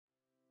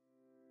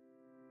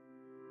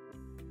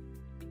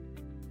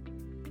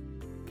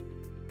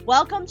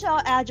Welcome to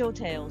our Agile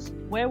Tales,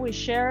 where we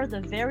share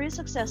the various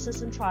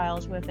successes and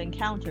trials we've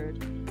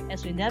encountered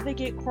as we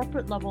navigate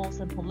corporate levels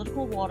and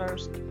political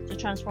waters to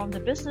transform the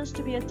business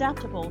to be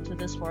adaptable to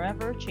this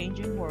forever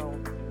changing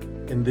world.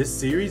 In this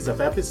series of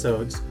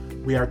episodes,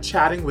 we are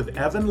chatting with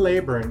Evan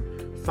Leyburn,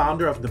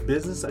 founder of the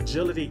Business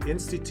Agility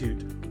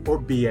Institute, or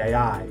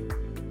BAI.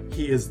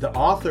 He is the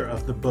author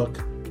of the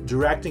book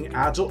Directing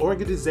Agile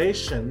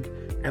Organization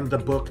and the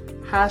book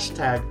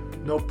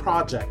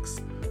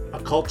 #NoProjects, A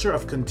Culture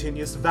of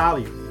Continuous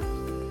Value.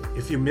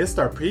 If you missed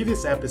our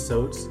previous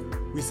episodes,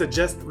 we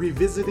suggest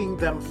revisiting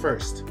them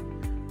first.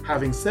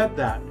 Having said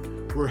that,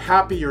 we're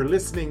happy you're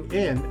listening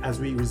in as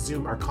we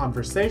resume our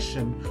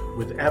conversation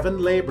with Evan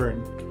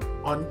Leyburn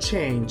on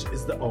Change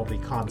is the Only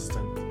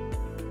Constant.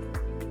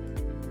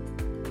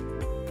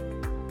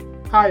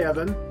 Hi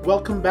Evan,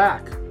 welcome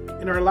back.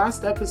 In our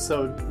last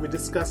episode, we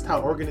discussed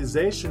how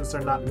organizations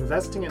are not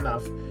investing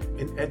enough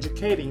in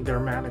educating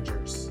their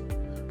managers.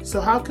 So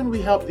how can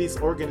we help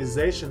these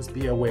organizations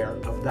be aware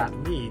of that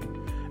need,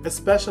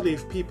 especially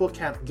if people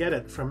can't get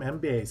it from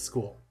MBA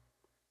school?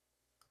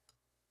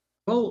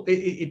 Well,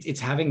 it's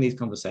having these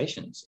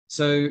conversations.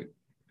 So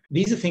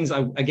these are things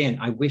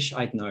I wish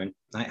I'd known.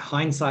 Like,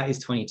 hindsight is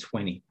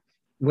 2020.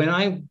 When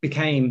I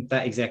became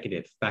that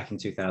executive back in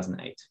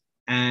 2008,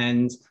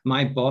 and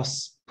my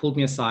boss pulled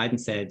me aside and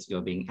said,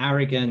 "You're being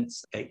arrogant.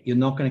 You're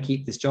not going to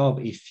keep this job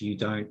if you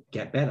don't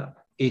get better,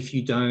 if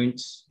you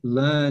don't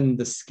learn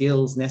the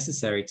skills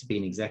necessary to be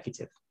an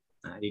executive."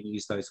 I didn't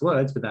use those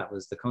words, but that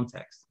was the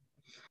context.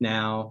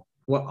 Now,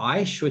 what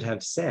I should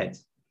have said,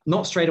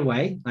 not straight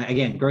away,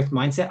 again, growth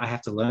mindset, I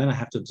have to learn, I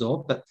have to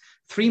absorb, but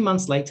 3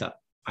 months later,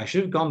 I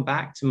should have gone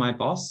back to my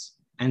boss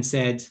and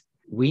said,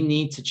 "We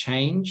need to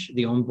change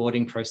the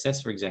onboarding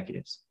process for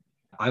executives."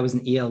 I was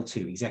an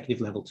EL2, executive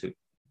level 2.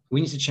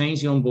 We need to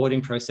change the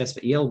onboarding process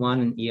for EL1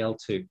 and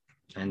EL2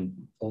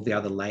 and all the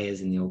other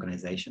layers in the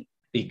organization,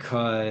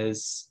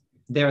 because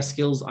there are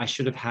skills I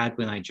should have had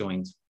when I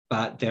joined,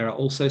 but there are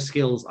also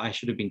skills I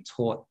should have been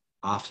taught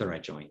after I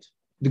joined.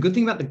 The good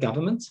thing about the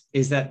government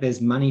is that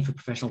there's money for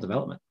professional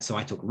development. So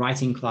I took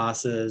writing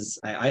classes.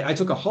 I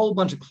took a whole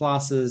bunch of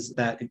classes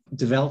that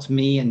developed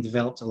me and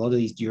developed a lot of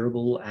these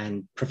durable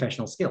and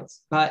professional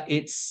skills. But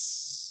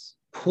it's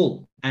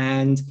pull.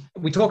 And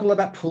we talk a lot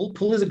about pull.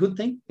 Pull is a good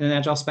thing in an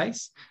agile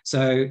space.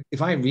 So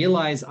if I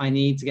realize I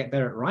need to get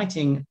better at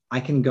writing, I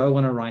can go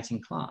on a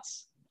writing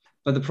class.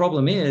 But the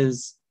problem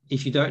is,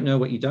 if you don't know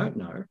what you don't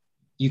know,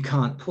 you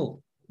can't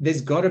pull.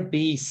 There's got to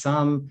be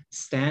some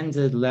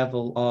standard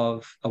level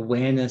of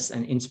awareness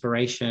and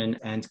inspiration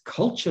and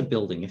culture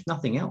building, if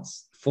nothing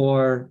else,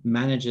 for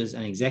managers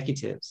and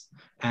executives.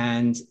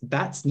 And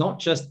that's not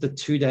just the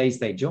 2 days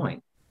they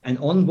join. An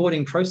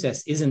onboarding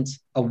process isn't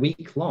a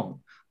week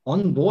long.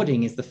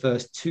 Onboarding is the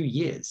first 2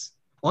 years.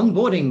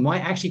 Onboarding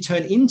might actually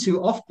turn into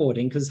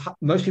offboarding because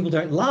most people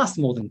don't last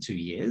more than 2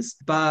 years.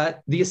 But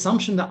the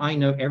assumption that I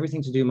know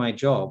everything to do my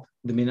job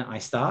the minute I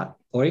start,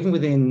 or even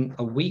within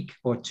a week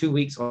or 2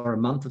 weeks or a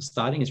month of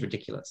starting, is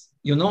ridiculous.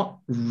 You're not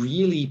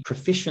really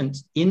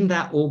proficient in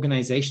that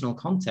organizational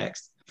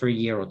context for a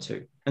year or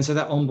two. And so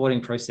that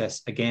onboarding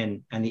process,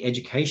 again, and the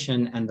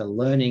education and the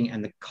learning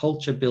and the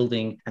culture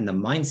building and the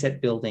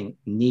mindset building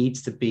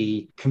needs to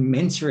be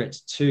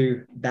commensurate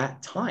to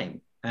that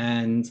time.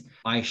 And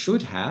I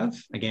should have,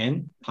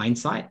 again,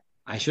 hindsight,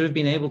 I should have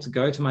been able to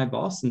go to my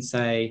boss and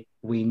say,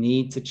 "We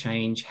need to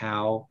change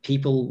how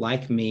people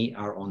like me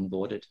are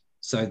onboarded,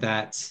 so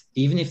that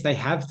even if they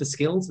have the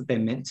skills that they're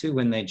meant to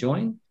when they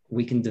join,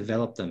 we can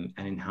develop them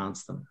and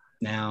enhance them."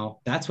 Now,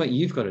 that's what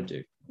you've got to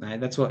do. Right?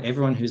 That's what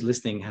everyone who's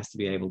listening has to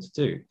be able to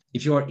do.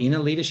 If you're in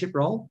a leadership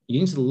role, you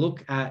need to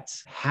look at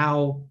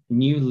how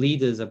new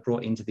leaders are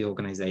brought into the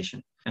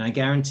organization. And I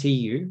guarantee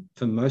you,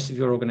 for most of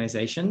your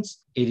organizations,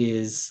 it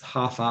is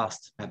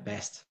half-assed at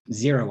best,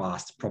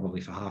 zero-assed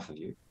probably for half of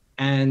you.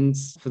 And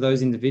for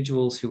those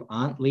individuals who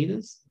aren't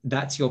leaders,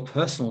 that's your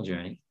personal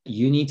journey.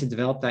 You need to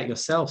develop that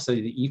yourself so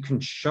that you can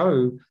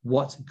show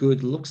what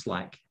good looks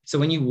like. So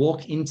when you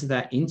walk into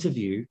that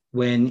interview,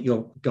 when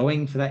you're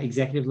going for that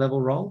executive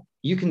level role,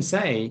 you can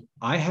say,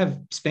 "I have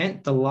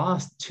spent the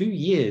last 2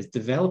 years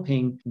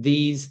developing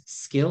these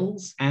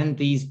skills and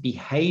these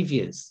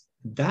behaviors.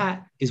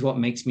 That is what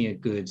makes me a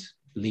good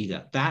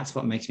leader. That's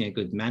what makes me a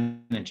good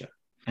manager."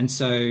 And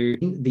so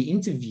the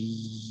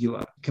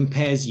interviewer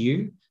compares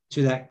you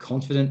to that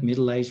confident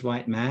middle-aged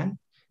white man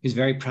who's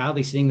very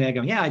proudly sitting there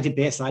going, "Yeah, I did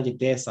this,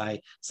 I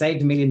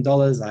saved $1 million,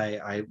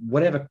 I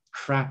whatever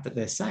crap that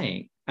they're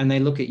saying." And they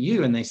look at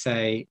you and they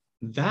say,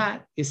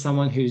 that is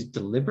someone who's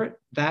deliberate.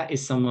 That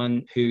is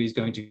someone who is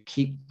going to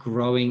keep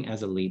growing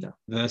as a leader,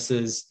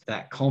 versus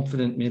that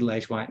confident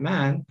middle-aged white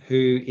man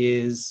who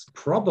is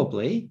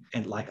probably,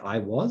 and like I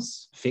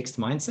was, fixed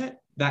mindset.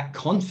 That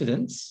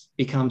confidence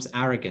becomes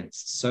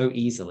arrogance so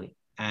easily.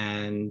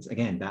 And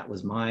again, that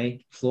was my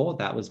flaw.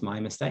 That was my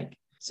mistake.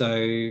 So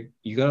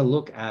you got to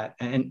look at,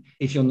 and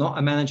if you're not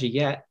a manager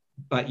yet,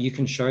 but you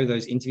can show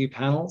those interview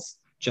panels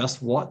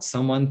just what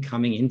someone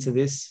coming into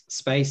this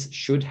space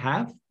should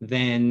have,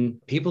 then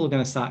people are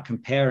going to start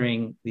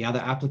comparing the other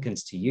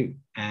applicants to you.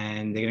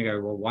 And they're going to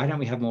go, well, why don't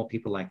we have more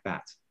people like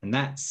that? And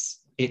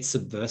it's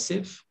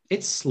subversive,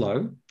 it's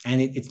slow,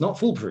 and it's not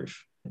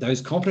foolproof.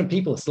 Those competent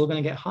people are still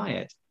going to get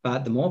hired.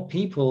 But the more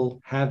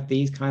people have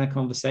these kind of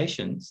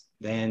conversations,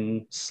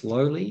 then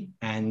slowly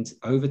and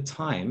over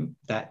time,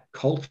 that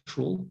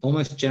cultural,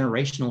 almost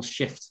generational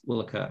shift will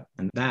occur.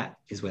 And that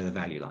is where the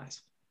value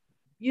lies.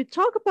 You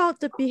talk about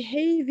the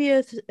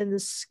behaviors and the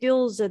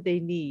skills that they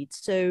need.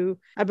 So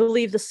I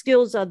believe the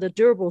skills are the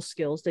durable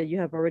skills that you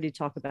have already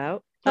talked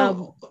about.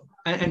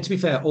 And to be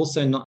fair,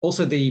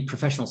 also the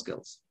professional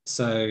skills.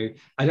 So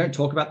I don't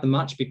talk about them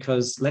much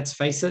because, let's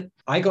face it,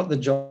 I got the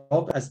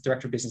job as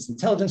Director of Business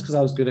Intelligence because I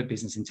was good at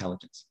business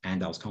intelligence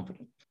and I was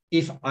confident.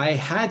 If I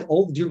had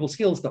all the durable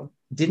skills but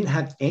didn't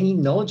have any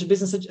knowledge of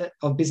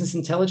business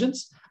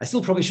intelligence, I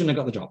still probably shouldn't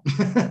have got the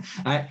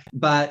job.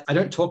 But I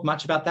don't talk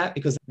much about that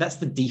because that's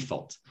the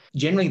default.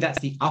 Generally, that's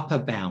the upper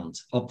bound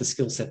of the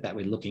skill set that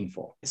we're looking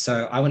for.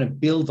 So I want to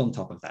build on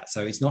top of that.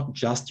 So it's not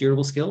just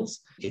durable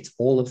skills, it's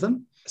all of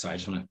them. So I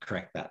just want to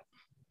correct that.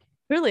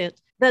 Brilliant.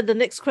 Then the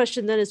next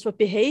question then is for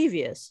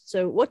behaviors.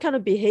 So what kind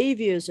of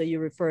behaviors are you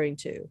referring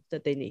to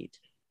that they need?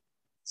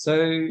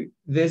 So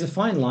there's a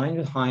fine line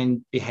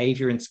behind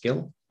behavior and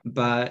skill,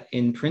 but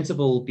in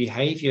principle,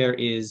 behavior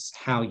is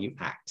how you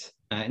act.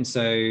 And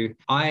so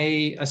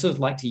I sort of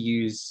like to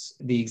use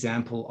the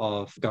example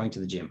of going to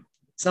the gym,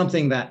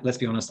 something that, let's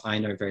be honest, I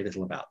know very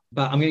little about,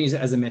 but I'm going to use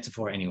it as a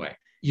metaphor anyway.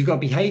 You've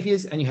got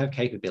behaviors and you have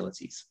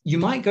capabilities. You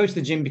might go to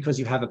the gym because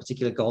you have a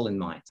particular goal in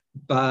mind,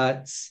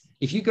 but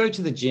if you go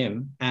to the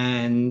gym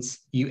and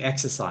you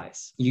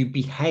exercise, you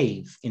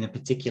behave in a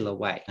particular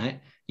way, right?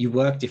 You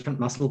work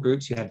different muscle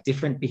groups, you have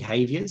different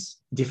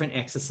behaviors, different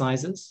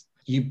exercises,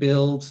 you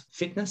build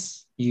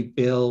fitness, you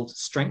build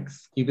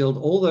strength, you build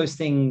all those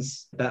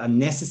things that are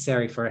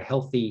necessary for a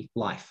healthy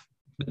life.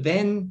 But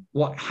then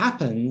what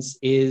happens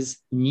is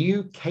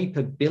new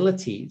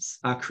capabilities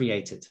are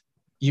created.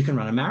 You can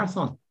run a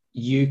marathon.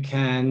 You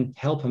can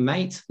help a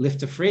mate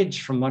lift a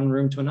fridge from one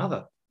room to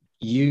another.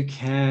 You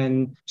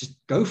can just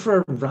go for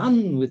a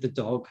run with the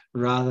dog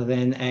rather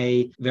than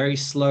a very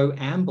slow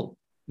amble.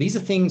 These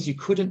are things you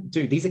couldn't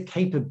do. These are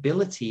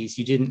capabilities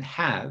you didn't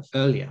have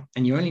earlier.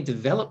 And you only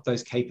develop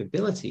those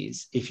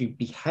capabilities if you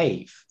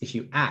behave, if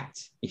you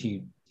act,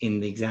 in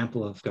the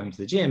example of going to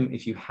the gym,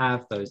 if you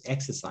have those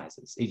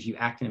exercises, if you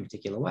act in a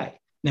particular way.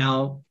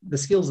 Now, the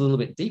skill's a little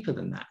bit deeper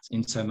than that,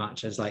 in so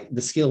much as like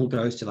the skill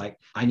goes to like,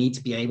 I need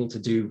to be able to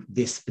do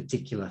this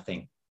particular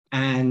thing.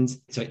 And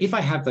so if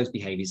I have those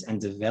behaviors and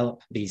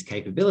develop these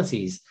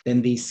capabilities,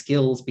 then these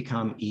skills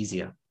become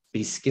easier.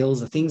 These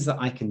skills are things that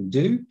I can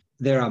do.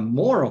 There are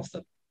more of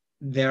them.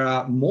 There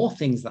are more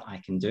things that I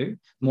can do,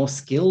 more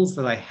skills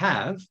that I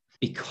have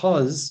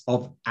because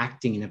of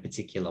acting in a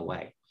particular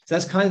way. So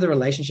that's kind of the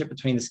relationship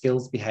between the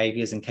skills,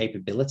 behaviors, and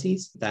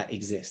capabilities that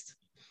exist.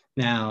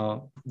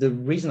 Now, the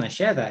reason I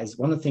share that is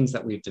one of the things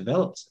that we've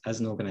developed as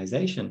an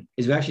organization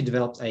is we actually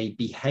developed a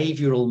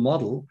behavioral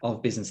model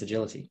of business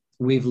agility.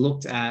 We've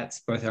looked at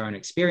both our own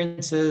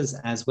experiences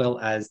as well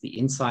as the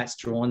insights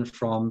drawn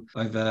from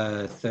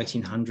over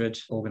 1,300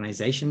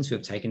 organizations who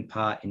have taken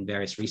part in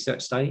various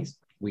research studies.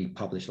 We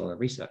publish a lot of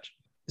research.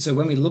 So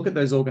when we look at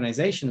those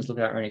organizations, look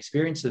at our own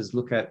experiences,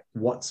 look at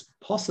what's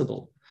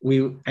possible,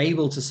 we were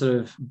able to sort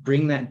of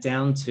bring that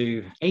down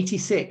to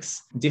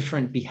 86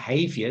 different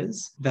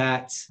behaviors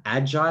that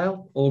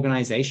agile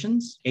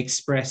organizations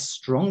express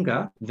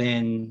stronger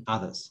than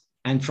others.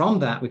 And from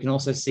that, we can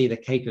also see the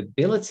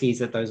capabilities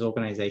that those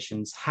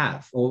organizations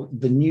have, or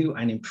the new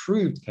and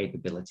improved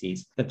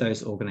capabilities that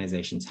those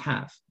organizations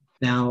have.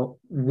 Now,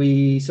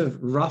 we sort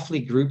of roughly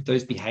group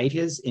those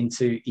behaviors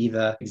into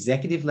either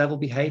executive level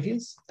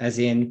behaviors, as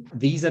in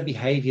these are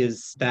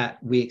behaviors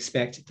that we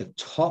expect the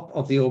top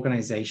of the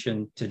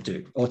organization to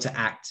do or to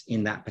act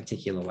in that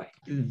particular way.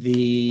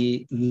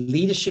 The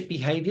leadership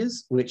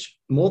behaviors, which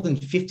more than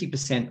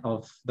 50%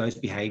 of those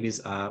behaviors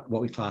are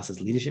what we class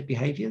as leadership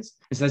behaviors.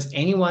 And so it's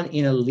anyone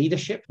in a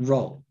leadership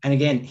role. And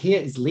again,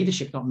 here is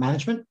leadership, not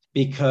management,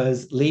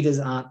 because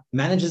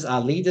managers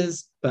are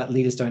leaders, but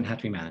leaders don't have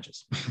to be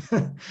managers.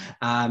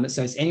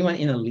 So it's anyone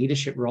in a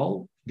leadership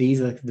role.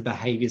 These are the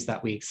behaviors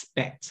that we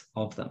expect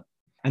of them.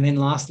 And then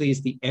lastly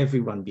is the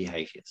everyone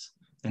behaviors.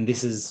 And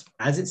this is,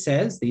 as it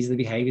says, these are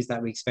the behaviors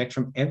that we expect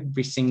from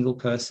every single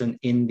person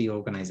in the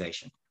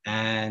organization.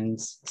 And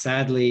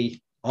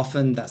sadly,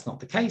 often that's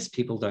not the case.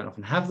 People don't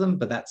often have them,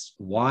 but that's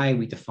why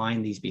we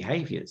define these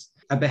behaviors.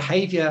 A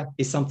behavior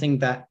is something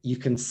that you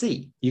can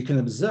see, you can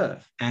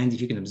observe. And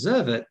if you can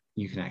observe it,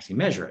 you can actually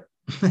measure it.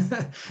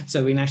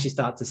 So we can actually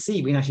start to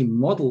see, we can actually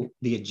model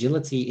the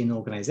agility in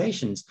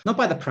organizations, not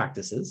by the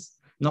practices,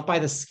 not by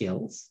the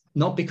skills,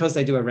 not because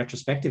they do a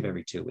retrospective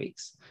every 2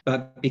 weeks,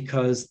 but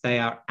because they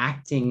are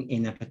acting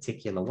in a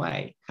particular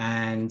way.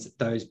 And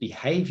those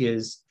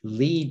behaviors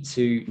lead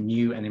to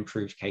new and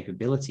improved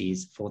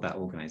capabilities for that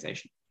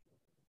organization.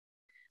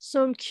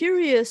 So I'm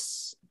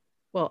curious,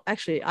 Well,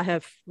 actually, I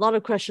have a lot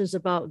of questions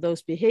about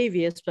those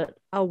behaviors, but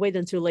I'll wait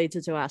until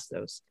later to ask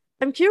those.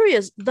 I'm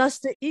curious, does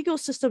the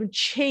ecosystem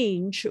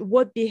change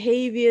what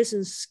behaviors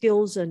and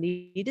skills are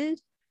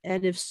needed?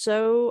 And if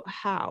so,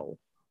 how?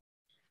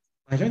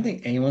 I don't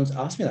think anyone's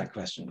asked me that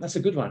question. That's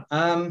a good one.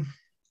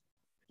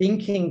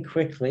 Thinking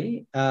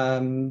quickly,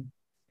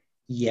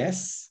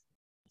 yes.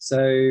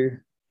 So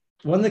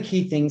one of the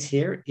key things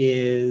here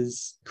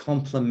is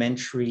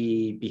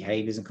complementary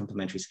behaviors and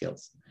complementary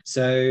skills.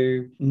 So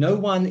no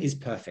one is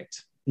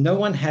perfect. No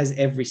one has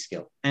every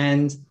skill.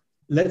 And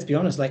let's be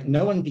honest, like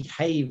no one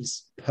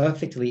behaves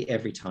perfectly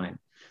every time.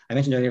 I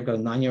mentioned earlier, I've got a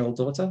 9-year-old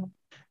daughter.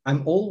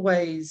 I'm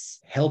always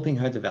helping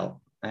her develop.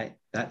 Right?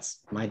 That's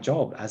my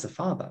job as a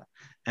father.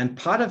 And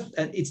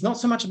it's not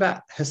so much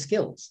about her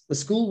skills. The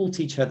school will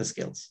teach her the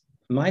skills.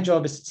 My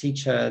job is to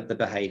teach her the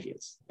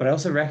behaviors. But I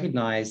also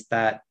recognize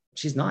that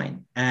she's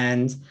 9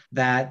 and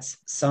that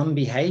some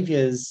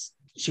behaviors,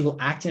 she will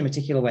act in a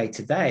particular way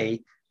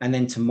today, and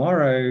then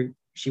tomorrow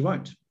she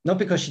won't. Not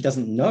because she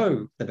doesn't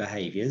know the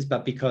behaviors,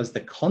 but because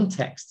the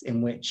context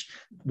in which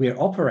we're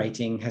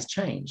operating has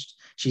changed.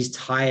 She's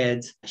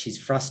tired, she's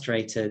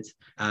frustrated,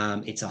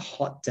 it's a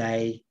hot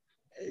day,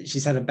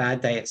 she's had a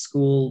bad day at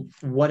school,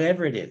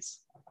 whatever it is.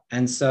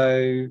 And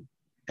so,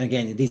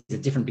 again, these are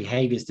different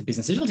behaviors to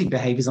business agility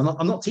behaviors.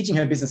 I'm not teaching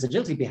her business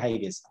agility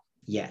behaviors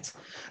yet.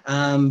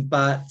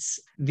 But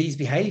these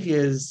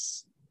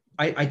behaviors,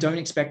 I don't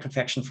expect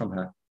perfection from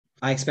her.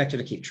 I expect her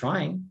to keep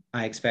trying.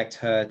 I expect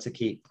her to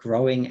keep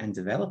growing and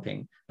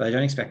developing, but I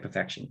don't expect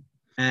perfection.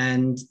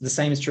 And the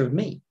same is true of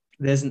me.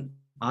 There's an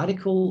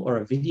article or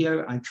a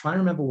video, I'm trying to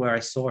remember where I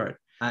saw it.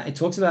 It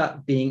talks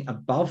about being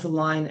above the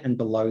line and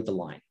below the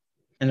line.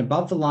 And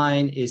above the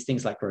line is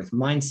things like growth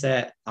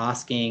mindset,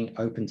 asking,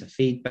 open to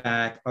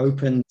feedback,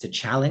 open to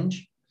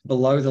challenge.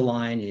 Below the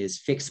line is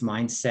fixed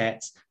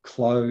mindset,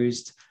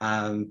 closed.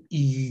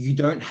 You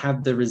don't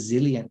have the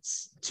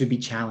resilience to be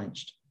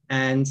challenged.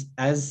 And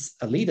as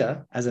a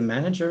leader, as a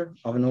manager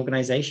of an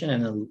organization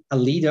and a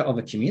leader of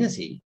a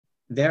community,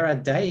 there are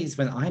days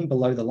when I'm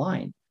below the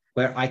line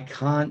where I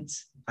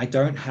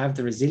don't have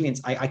the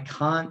resilience. I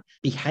can't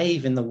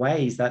behave in the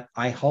ways that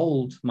I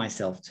hold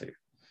myself to.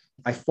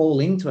 I fall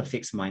into a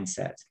fixed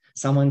mindset.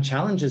 Someone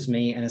challenges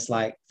me and it's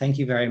like, thank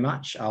you very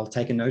much. I'll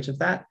take a note of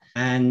that.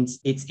 And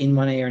it's in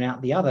one ear and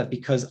out the other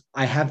because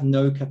I have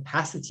no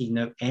capacity,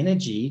 no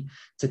energy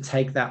to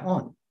take that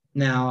on.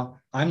 Now,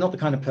 I'm not the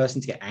kind of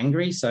person to get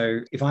angry.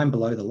 So if I'm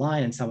below the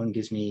line and someone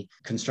gives me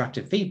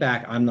constructive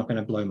feedback, I'm not going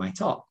to blow my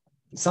top.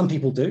 Some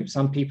people do.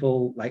 Some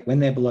people, like when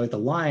they're below the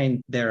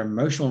line, their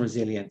emotional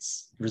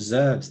resilience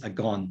reserves are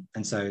gone.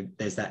 And so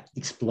there's that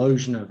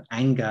explosion of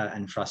anger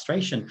and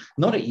frustration,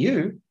 not at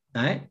you,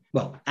 right?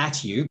 Well,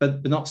 at you,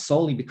 but not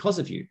solely because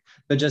of you,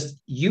 but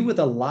just you were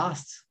the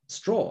last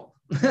straw.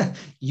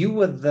 You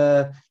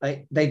were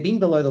they've been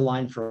below the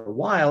line for a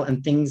while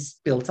and things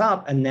built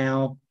up and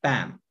now,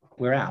 bam,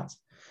 we're out.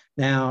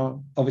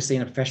 Now, obviously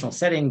in a professional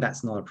setting,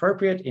 that's not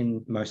appropriate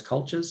in most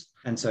cultures.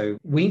 And so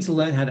we need to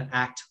learn how to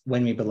act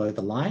when we're below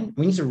the line.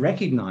 We need to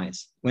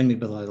recognize when we're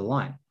below the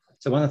line.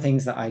 So one of the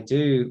things that I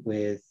do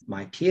with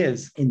my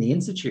peers in the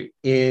Institute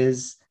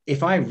is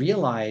if I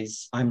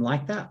realize I'm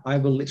like that, I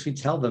will literally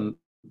tell them,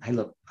 hey,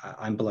 look,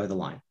 I'm below the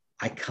line.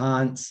 I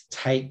can't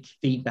take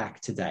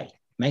feedback today.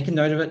 Make a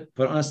note of it,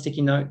 put it on a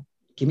sticky note.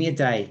 Give me a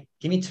day,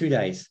 give me 2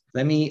 days.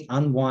 Let me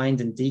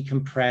unwind and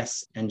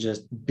decompress and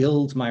just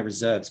build my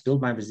reserves,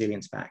 build my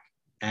resilience back.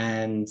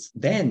 And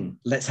then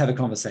let's have a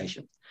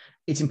conversation.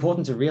 It's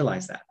important to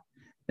realize that.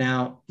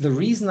 Now, the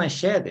reason I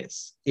share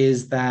this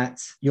is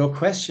that your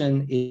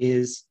question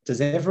is,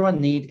 does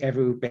everyone need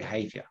every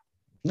behavior?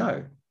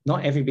 No,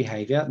 not every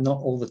behavior,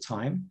 not all the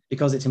time,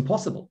 because it's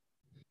impossible.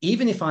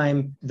 Even if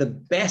I'm the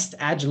best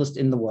agilist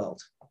in the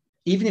world,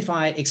 even if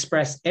I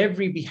express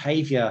every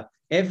behavior,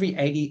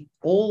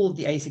 all of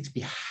the 86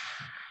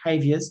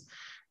 behaviors,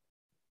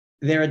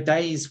 there are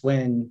days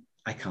when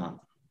I can't.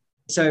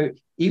 So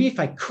even if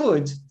I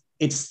could,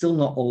 it's still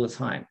not all the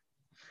time.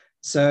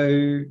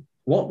 So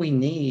what we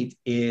need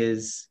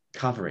is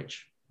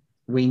coverage.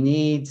 We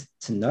need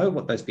to know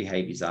what those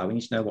behaviors are. We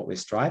need to know what we're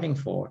striving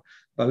for,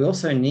 but we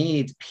also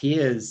need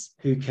peers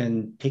who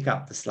can pick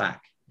up the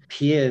slack,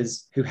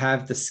 peers who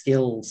have the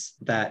skills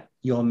that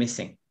you're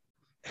missing,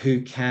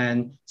 who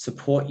can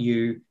support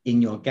you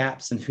in your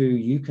gaps and who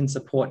you can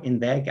support in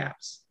their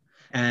gaps.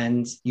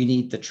 And you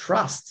need the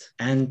trust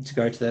and, to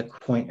go to the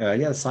point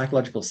earlier, the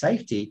psychological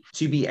safety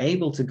to be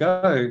able to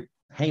go,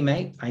 hey,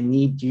 mate, I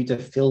need you to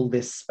fill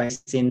this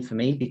space in for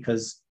me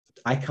because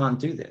I can't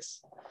do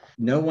this.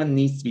 No one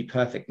needs to be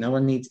perfect. No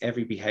one needs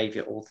every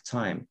behavior all the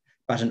time.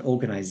 But an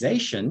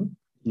organization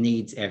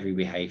needs every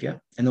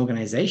behavior. An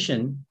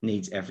organization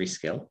needs every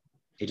skill.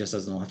 It just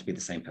doesn't all have to be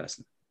the same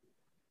person.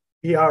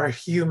 We are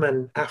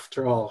human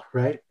after all,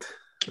 right?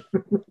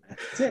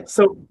 That's it.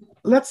 So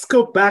let's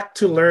go back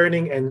to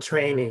learning and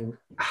training.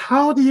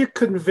 How do you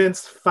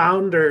convince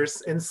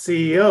founders and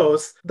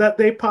CEOs that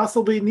they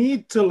possibly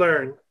need to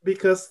learn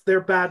because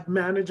they're bad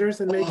managers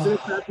and makes it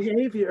a bad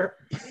behavior?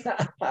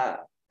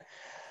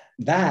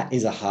 That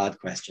is a hard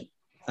question.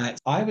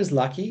 I was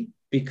lucky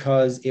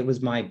because it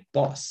was my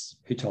boss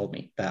who told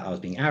me that I was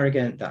being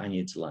arrogant, that I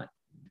needed to learn.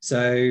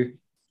 So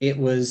it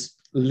was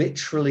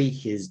literally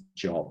his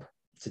job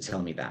to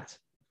tell me that.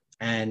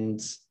 And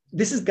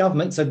this is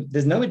government, so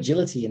there's no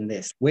agility in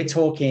this. We're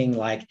talking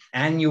like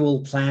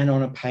annual plan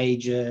on a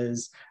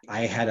pages.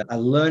 I had a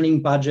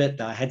learning budget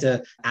that I had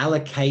to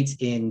allocate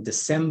in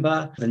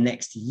December the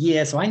next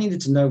year. So I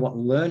needed to know what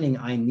learning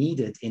I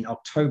needed in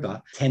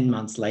October, 10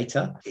 months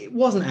later. It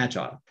wasn't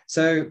agile.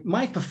 So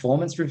my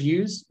performance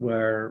reviews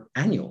were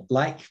annual,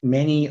 like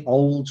many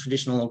old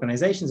traditional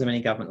organizations and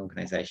many government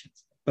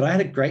organizations. But I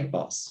had a great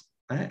boss.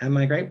 And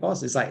my great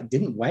boss is like,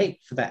 didn't wait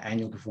for that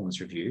annual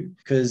performance review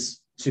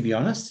because, to be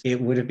honest, it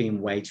would have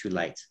been way too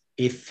late.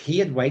 If he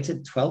had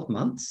waited 12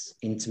 months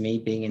into me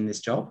being in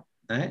this job,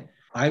 right,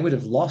 I would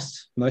have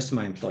lost most of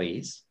my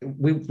employees.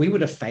 We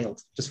would have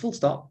failed, just full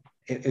stop.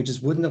 It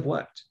just wouldn't have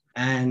worked.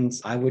 And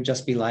I would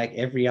just be like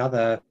every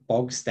other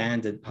bog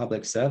standard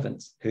public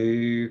servant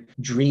who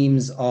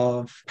dreams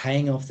of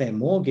paying off their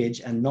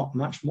mortgage and not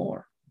much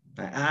more.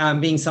 I'm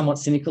being somewhat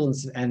cynical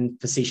and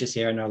facetious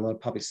here. I know a lot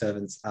of public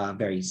servants are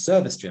very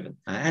service driven.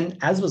 And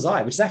as was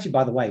I, which is actually,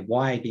 by the way,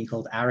 why being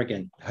called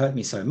arrogant hurt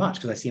me so much,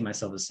 because I see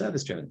myself as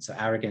service driven. So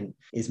arrogant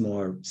is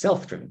more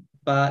self-driven.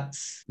 But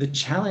the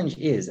challenge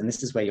is, and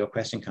this is where your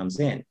question comes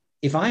in,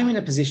 if I'm in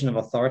a position of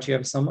authority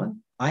over someone,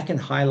 I can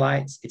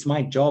highlight, it's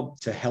my job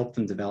to help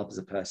them develop as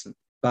a person.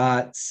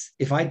 But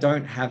if I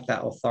don't have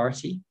that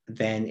authority,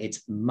 then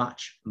it's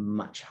much,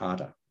 much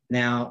harder.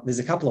 Now, there's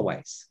a couple of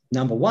ways.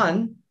 Number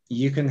one,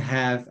 you can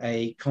have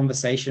a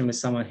conversation with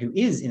someone who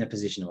is in a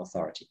position of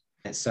authority.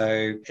 And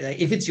so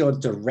if it's your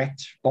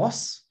direct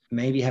boss,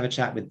 maybe have a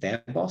chat with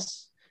their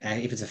boss.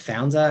 And if it's a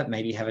founder,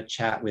 maybe have a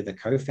chat with a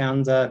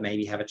co-founder,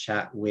 maybe have a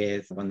chat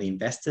with one of the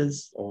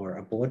investors or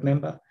a board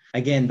member.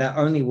 Again, that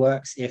only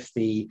works if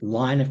the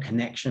line of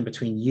connection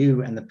between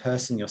you and the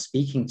person you're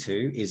speaking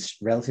to is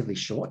relatively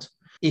short.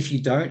 If you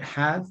don't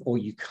have or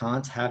you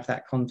can't have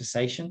that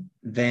conversation,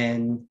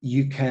 then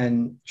you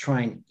can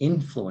try and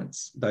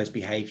influence those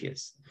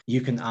behaviors.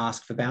 You can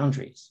ask for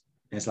boundaries.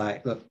 And it's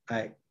like, look,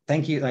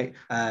 thank you.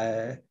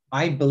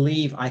 I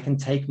believe I can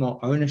take more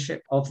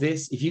ownership of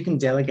this. If you can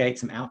delegate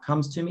some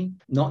outcomes to me,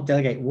 not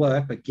delegate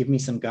work, but give me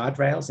some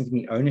guardrails and give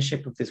me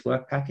ownership of this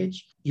work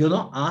package. You're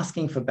not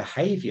asking for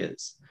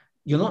behaviors.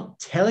 You're not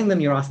telling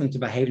them you're asking them to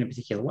behave in a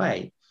particular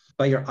way,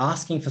 but you're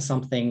asking for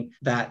something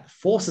that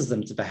forces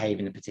them to behave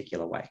in a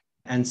particular way.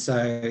 And so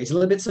it's a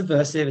little bit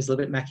subversive, it's a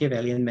little bit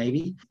Machiavellian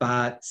maybe,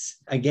 but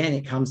again,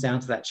 it comes down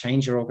to that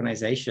change your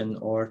organization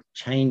or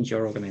change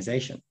your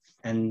organization.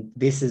 And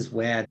this is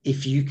where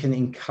if you can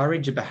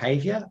encourage a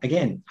behavior,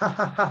 again,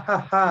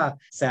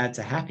 sad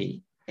to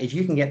happy, if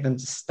you can get them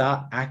to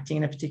start acting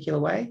in a particular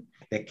way,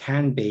 there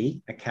can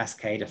be a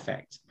cascade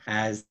effect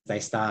as they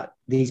start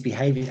these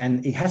behaviors,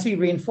 and it has to be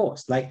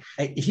reinforced. Like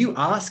if you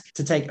ask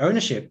to take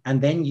ownership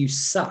and then you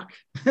suck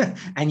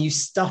and you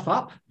stuff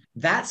up,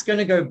 that's going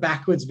to go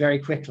backwards very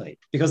quickly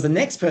because the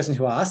next person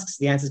who asks,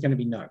 the answer is going to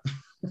be no.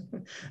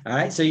 All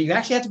right. So you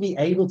actually have to be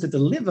able to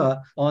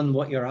deliver on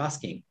what you're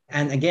asking.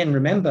 And again,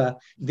 remember,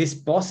 this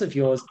boss of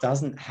yours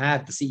doesn't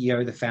have, the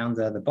CEO, the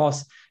founder, the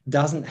boss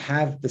doesn't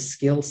have the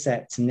skill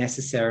set to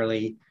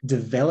necessarily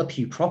develop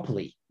you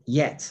properly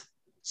yet.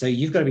 So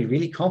you've got to be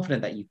really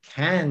confident that you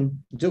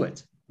can do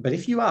it. But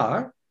if you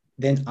are,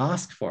 then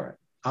ask for it.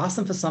 Ask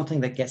them for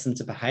something that gets them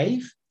to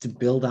behave, to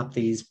build up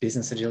these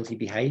business agility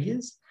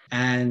behaviors,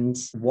 and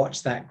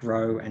watch that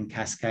grow and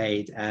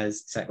cascade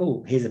as say,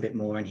 oh, here's a bit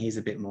more and here's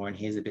a bit more and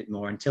here's a bit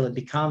more until it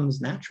becomes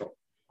natural.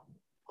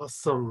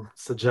 Awesome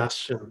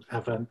suggestion,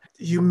 Evan.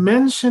 You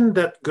mentioned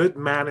that good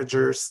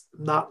managers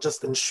not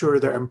just ensure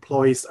their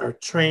employees are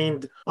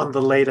trained on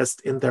the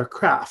latest in their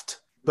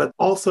craft, but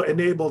also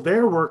enable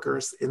their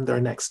workers in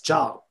their next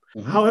job.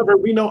 Mm-hmm. However,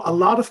 we know a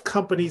lot of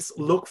companies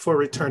look for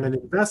return on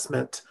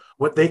investment,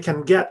 what they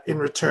can get in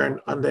return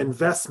on the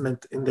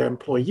investment in their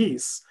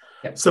employees.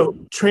 Yep. So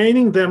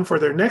training them for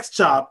their next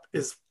job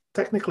is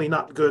technically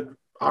not good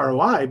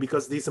ROI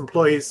because these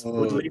employees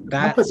would leave the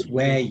company. That's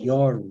where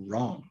you're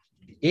wrong.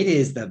 It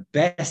is the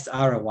best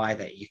ROI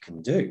that you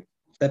can do.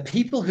 The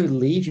people who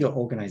leave your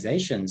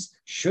organizations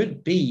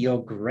should be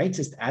your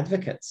greatest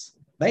advocates.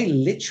 They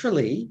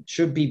literally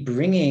should be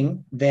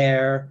bringing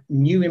their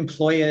new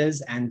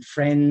employers and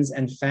friends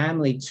and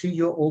family to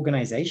your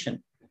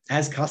organization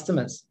as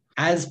customers,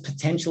 as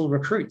potential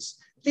recruits.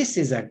 This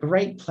is a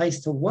great place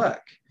to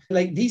work.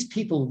 Like these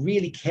people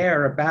really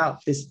care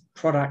about this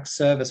product,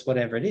 service,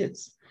 whatever it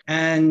is.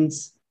 And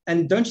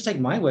don't just take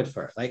my word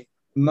for it. Like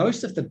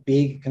most of the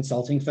big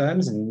consulting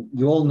firms, and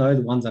you all know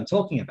the ones I'm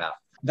talking about,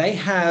 they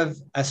have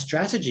a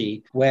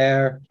strategy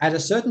where at a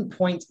certain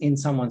point in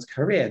someone's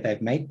career,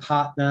 they've made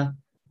partner.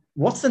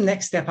 What's the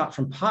next step up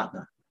from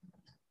partner?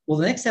 Well,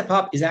 the next step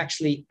up is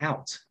actually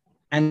out.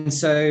 And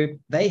so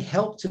they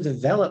help to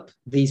develop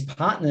these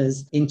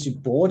partners into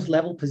board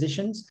level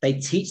positions. They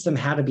teach them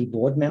how to be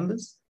board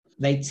members.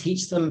 They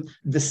teach them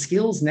the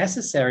skills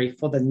necessary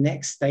for the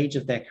next stage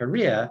of their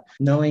career,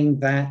 knowing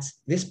that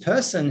this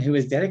person who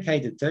has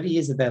dedicated 30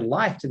 years of their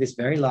life to this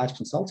very large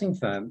consulting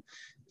firm,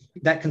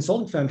 that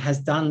consulting firm has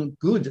done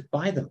good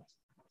by them.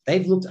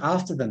 They've looked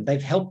after them.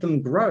 They've helped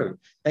them grow.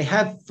 They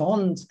have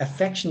fond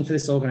affection for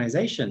this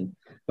organization.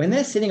 When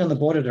they're sitting on the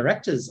board of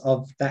directors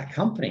of that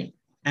company,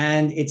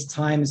 and it's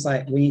times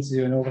like we need to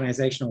do an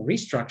organizational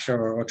restructure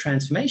or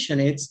transformation,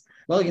 it's,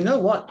 well, you know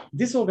what?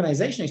 This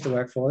organization I used to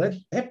work for,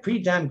 they're pretty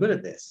damn good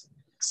at this.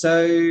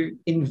 So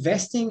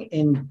investing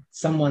in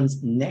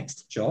someone's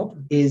next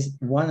job is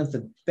one of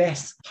the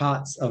best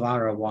parts of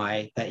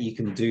ROI that you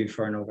can do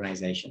for an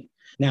organization.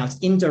 Now, it's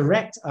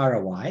indirect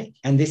ROI,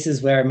 and this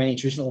is where many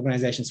traditional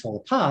organizations fall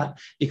apart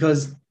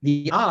because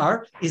the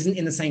R isn't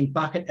in the same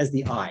bucket as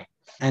the I.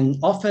 And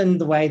often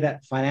the way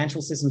that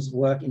financial systems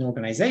work in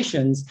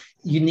organizations,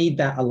 you need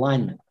that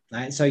alignment,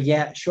 right? So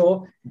yeah,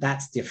 sure,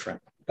 that's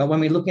different. But when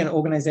we're looking at an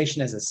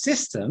organization as a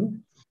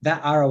system,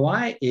 that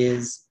ROI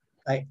is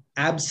like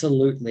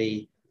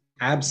absolutely,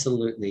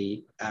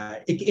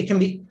 it can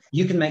be,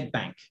 you can make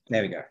bank.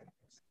 There we go.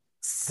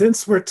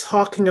 Since we're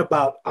talking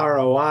about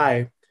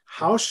ROI,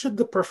 how should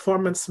the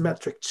performance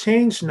metric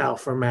change now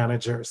for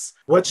managers?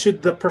 What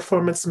should the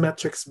performance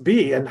metrics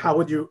be? And how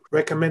would you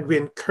recommend we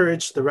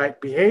encourage the right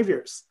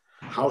behaviors?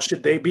 How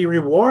should they be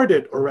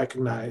rewarded or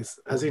recognized?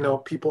 As you know,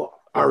 people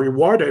are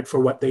rewarded for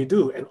what they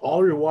do, and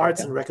all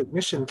rewards and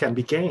recognition can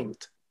be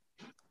gained.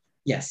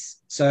 Yes.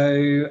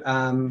 So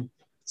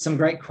some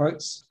great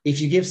quotes.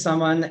 If you give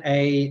someone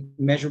a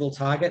measurable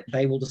target,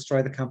 they will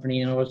destroy the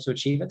company in order to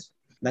achieve it.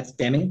 That's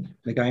Deming.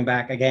 We're going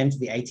back again to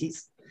the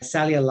 80s.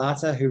 Sally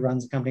Alata, who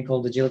runs a company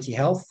called Agility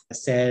Health,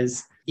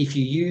 says, if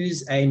you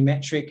use a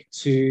metric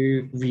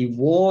to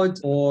reward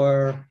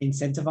or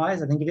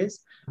incentivize, I think it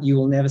is, you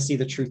will never see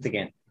the truth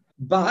again.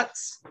 But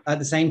at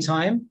the same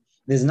time,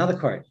 there's another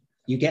quote.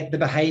 You get the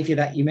behavior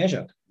that you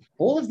measure.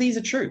 All of these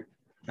are true.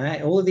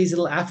 Right? All of these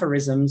little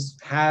aphorisms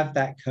have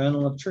that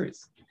kernel of truth.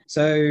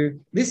 So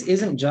this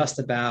isn't just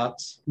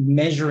about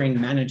measuring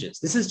managers.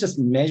 This is just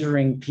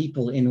measuring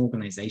people in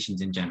organizations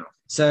in general.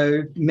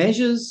 So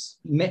measures,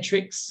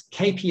 metrics,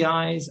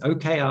 KPIs,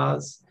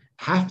 OKRs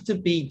have to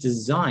be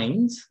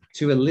designed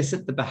to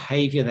elicit the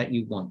behavior that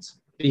you want,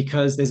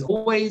 because there's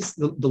always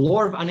the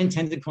law of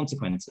unintended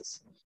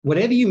consequences.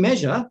 Whatever you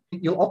measure,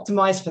 you'll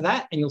optimize for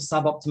that and you'll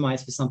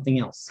sub-optimize for something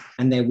else.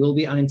 And there will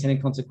be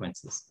unintended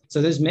consequences.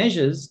 So those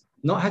measures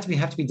have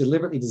to be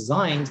deliberately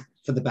designed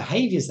for the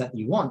behaviors that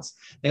you want.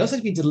 They also have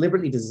to be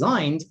deliberately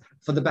designed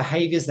for the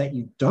behaviors that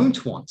you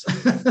don't want.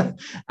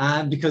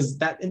 Because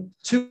that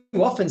too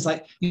often, it's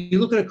like you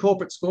look at a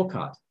corporate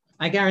scorecard.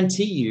 I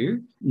guarantee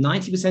you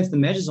 90% of the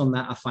measures on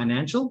that are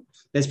financial.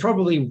 There's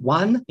probably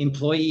one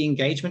employee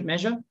engagement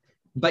measure,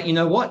 but you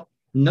know what?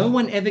 No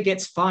one ever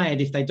gets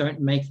fired if they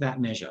don't make that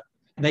measure.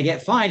 They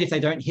get fired if they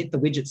don't hit the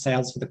widget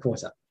sales for the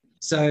quarter.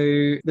 So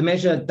the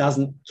measure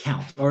doesn't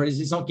count, or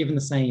is not given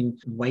the same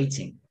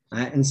weighting.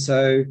 And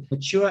so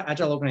mature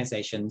agile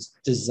organizations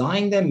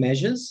design their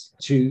measures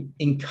to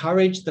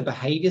encourage the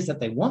behaviors that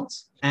they want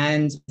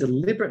and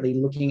deliberately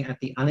looking at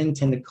the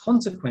unintended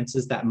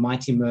consequences that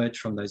might emerge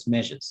from those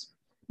measures.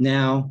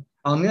 Now,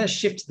 I'm going to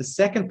shift to the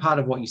second part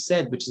of what you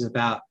said, which is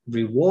about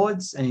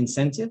rewards and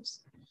incentives.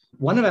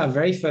 One of our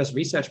very first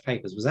research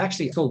papers was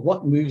actually called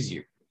What Moves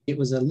You? It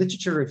was a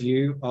literature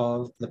review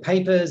of the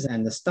papers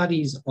and the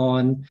studies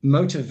on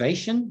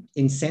motivation,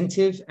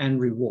 incentive,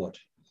 and reward.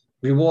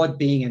 Reward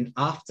being an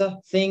after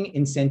thing,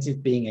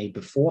 incentive being a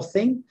before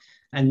thing,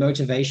 and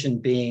motivation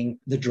being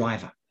the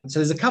driver. So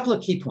there's a couple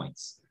of key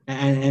points.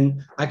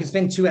 And I could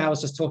spend 2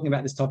 hours just talking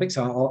about this topic,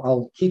 so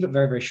I'll keep it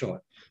very, very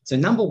short. So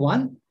number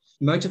one,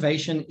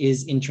 motivation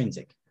is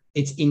intrinsic.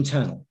 It's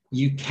internal.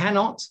 You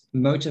cannot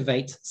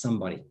motivate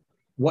somebody.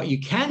 What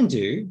you can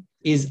do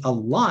is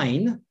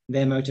align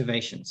their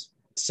motivations.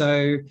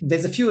 So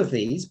there's a few of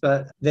these,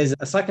 but there's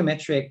a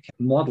psychometric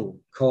model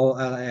called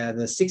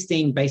the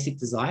 16 Basic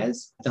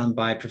Desires done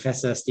by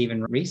Professor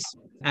Stephen Rees.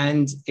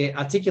 And it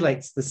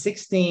articulates the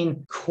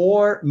 16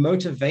 core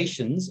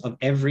motivations of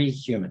every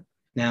human.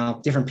 Now,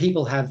 different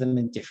people have them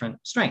in different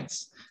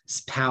strengths: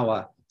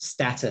 power,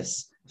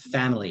 status,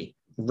 family,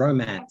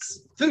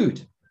 romance,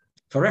 food.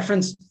 For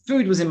reference,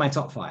 food was in my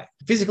top 5.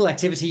 Physical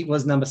activity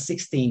was number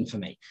 16 for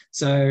me.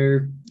 So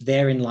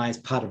therein lies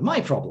part of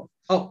my problem.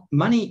 Oh,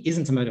 money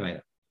isn't a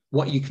motivator.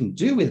 What you can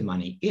do with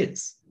money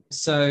is.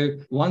 So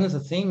one of the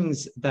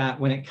things that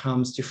when it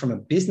comes to from a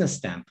business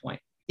standpoint,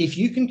 if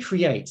you can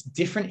create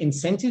different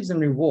incentives and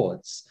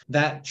rewards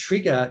that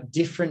trigger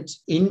different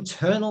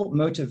internal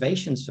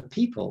motivations for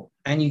people,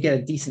 and you get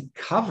a decent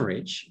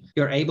coverage,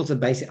 you're able to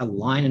basically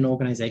align an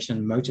organization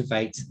and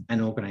motivate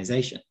an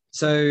organization.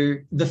 So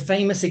the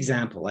famous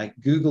example, like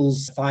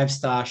Google's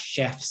 5-star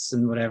chefs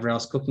and whatever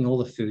else, cooking all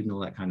the food and all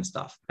that kind of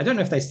stuff. I don't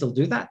know if they still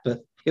do that, but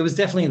it was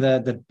definitely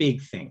the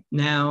big thing.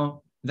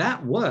 Now,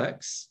 that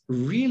works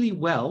really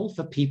well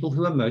for people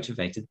who are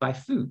motivated by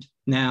food.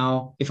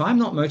 Now, if I'm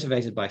not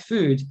motivated by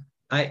food,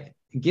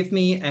 give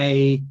me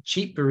a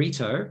cheap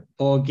burrito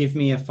or give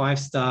me a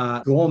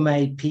 5-star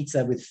gourmet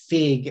pizza with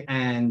fig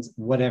and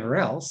whatever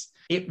else.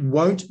 It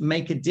won't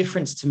make a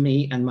difference to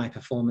me and my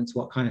performance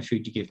what kind of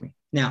food you give me.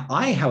 Now,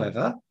 I,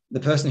 however, The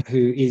person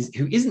who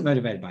isn't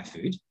motivated by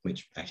food,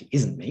 which actually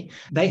isn't me,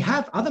 they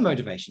have other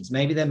motivations.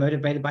 Maybe they're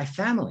motivated by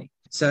family.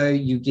 So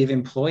you give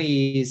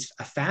employees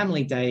a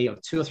family day or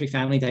 2 or 3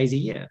 family days a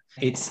year.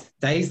 It's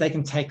days they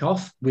can take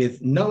off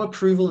with no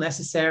approval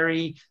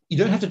necessary. You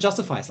don't have to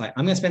justify. It's like,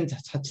 I'm going to spend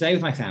today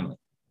with my family.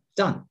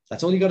 Done.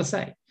 That's all you got to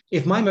say.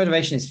 If my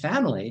motivation is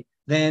family,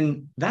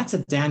 then that's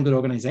a damn good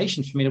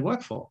organization for me to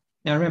work for.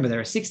 Now, remember, there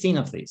are 16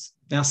 of these.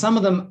 Now, some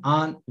of them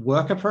aren't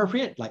work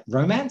appropriate, like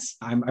romance.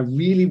 I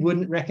really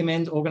wouldn't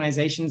recommend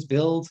organizations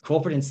build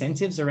corporate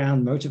incentives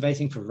around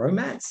motivating for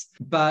romance.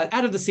 But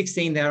out of the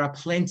 16, there are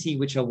plenty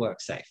which are work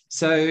safe.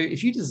 So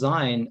if you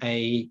design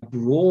a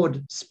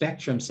broad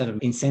spectrum set of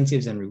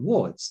incentives and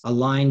rewards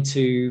aligned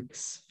to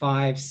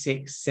 5,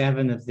 6,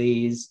 7 of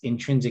these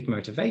intrinsic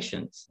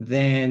motivations,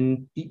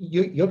 then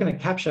you're going to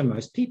capture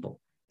most people.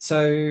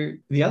 So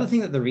the other thing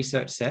that the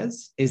research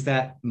says is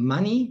that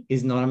money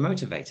is not a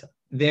motivator.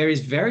 There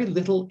is very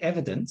little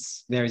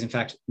evidence, there is in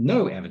fact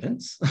no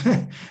evidence,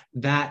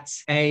 that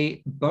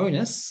a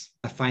bonus,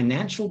 a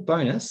financial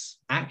bonus,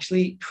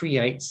 actually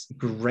creates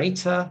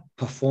greater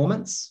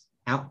performance,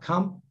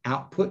 outcome,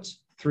 output,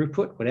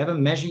 throughput, whatever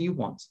measure you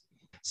want.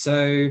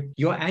 So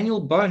your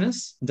annual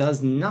bonus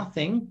does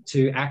nothing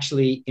to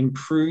actually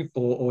improve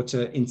or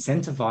to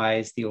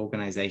incentivize the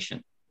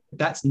organization.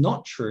 That's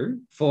not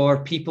true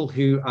for people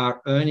who are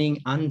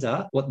earning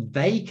under what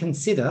they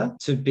consider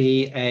to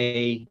be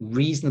a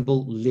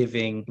reasonable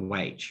living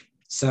wage.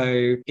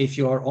 So if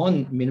you're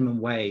on minimum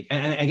wage,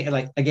 and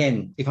like,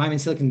 again, if I'm in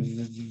Silicon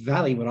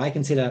Valley, what I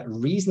consider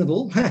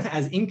reasonable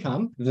as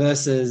income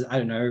versus, I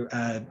don't know,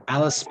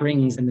 Alice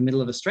Springs in the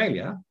middle of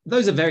Australia,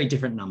 those are very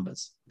different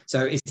numbers.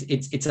 So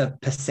it's a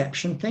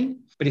perception thing.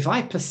 But if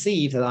I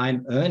perceive that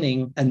I'm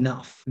earning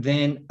enough,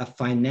 then a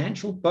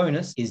financial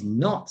bonus is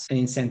not an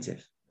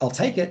incentive. I'll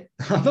take it.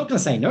 I'm not going to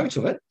say no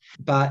to it,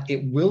 but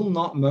it will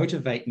not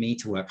motivate me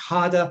to work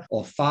harder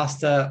or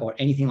faster or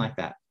anything like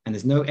that. And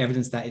there's no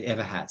evidence that it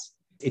ever has.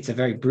 It's a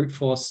very brute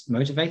force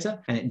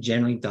motivator, and it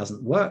generally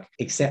doesn't work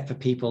except for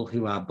people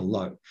who are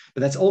below.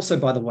 But that's also,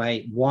 by the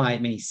way, why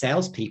many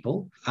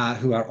salespeople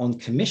who are on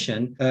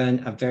commission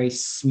earn a very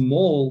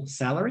small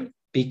salary,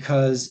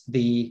 because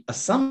the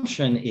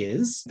assumption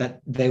is that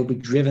they'll be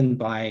driven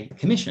by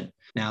commission.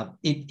 Now,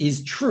 it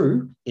is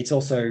true. It's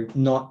also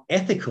not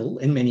ethical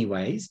in many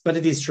ways, but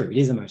it is true. It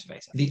is a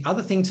motivator. The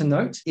other thing to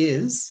note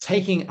is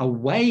taking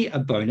away a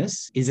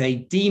bonus is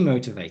a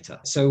demotivator.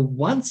 So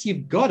once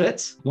you've got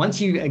it,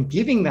 once you are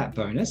giving that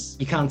bonus,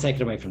 you can't take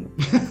it away from them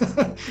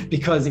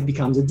because it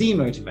becomes a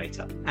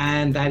demotivator.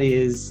 And that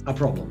is a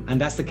problem. And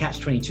that's the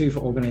catch-22 for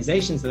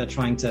organizations that are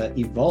trying to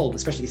evolve,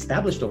 especially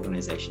established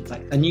organizations.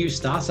 Like a new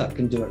startup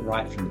can do it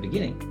right from the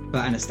beginning,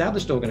 but an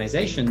established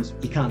organizations,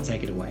 you can't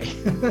take it away.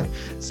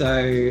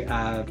 So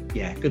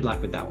good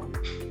luck with that one.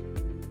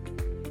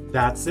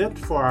 That's it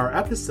for our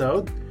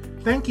episode.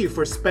 Thank you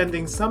for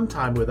spending some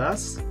time with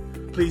us.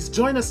 Please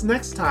join us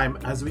next time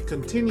as we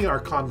continue our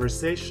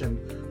conversation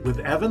with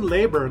Evan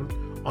Leyburn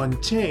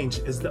on Change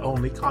is the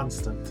Only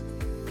Constant.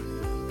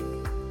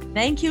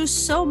 Thank you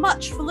so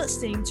much for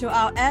listening to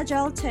our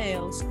Agile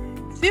Tales.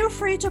 Feel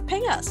free to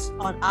ping us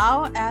on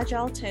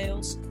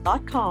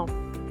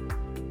ouragiletales.com.